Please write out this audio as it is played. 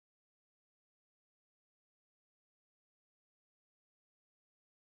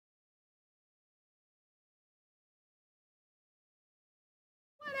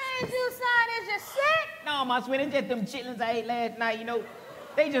you sick? No, my sweet, it's just them chitlins I ate last night, you know.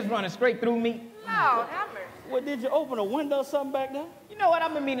 They just running straight through me. Oh, have mercy. Well, did you open a window or something back there? You know what?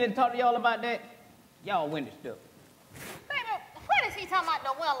 I've been meaning to talk to y'all about that. Y'all window stuff. Baby, what is he talking about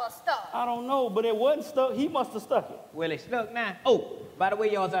the window stuff? I don't know, but it wasn't stuck. He must have stuck it. Well, it's stuck now. Oh, by the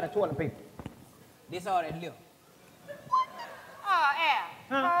way, y'all's out of toilet paper. This all that left. Oh,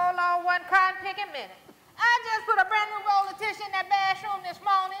 Al, hold on one cotton picking minute. I just put a brand new roll of tissue in that bathroom this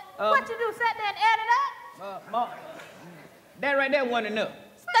morning. What you do, sat there and add it up? Ma, that right there wasn't enough.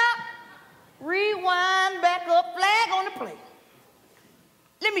 Stop. Rewind back up, flag on the plate.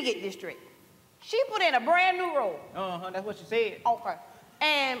 Let me get this straight. She put in a brand new roll. That's what she said. Okay.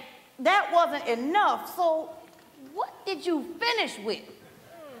 And that wasn't enough, so what did you finish with?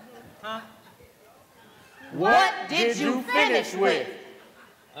 Huh? What did you finish with?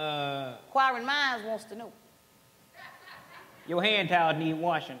 Inquiring minds wants to know. Your hand towels need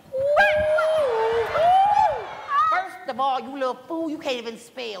washing. First of all, you little fool, you can't even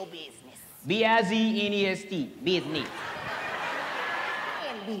spell business. B-I-Z-N-E-S-T, business.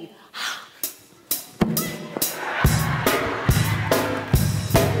 Indeed.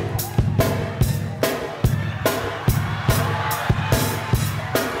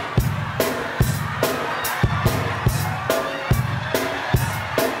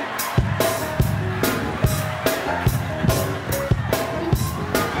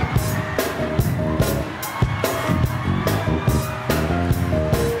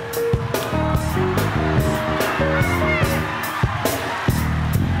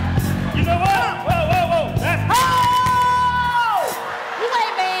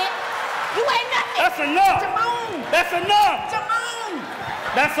 That's enough.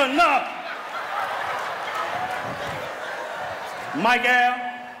 That's enough. Mike Al,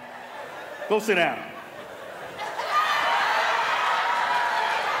 go sit down.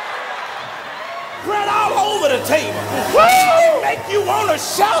 Spread all over the table. Woo! Make you want to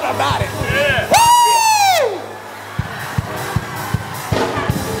shout about it. Yeah.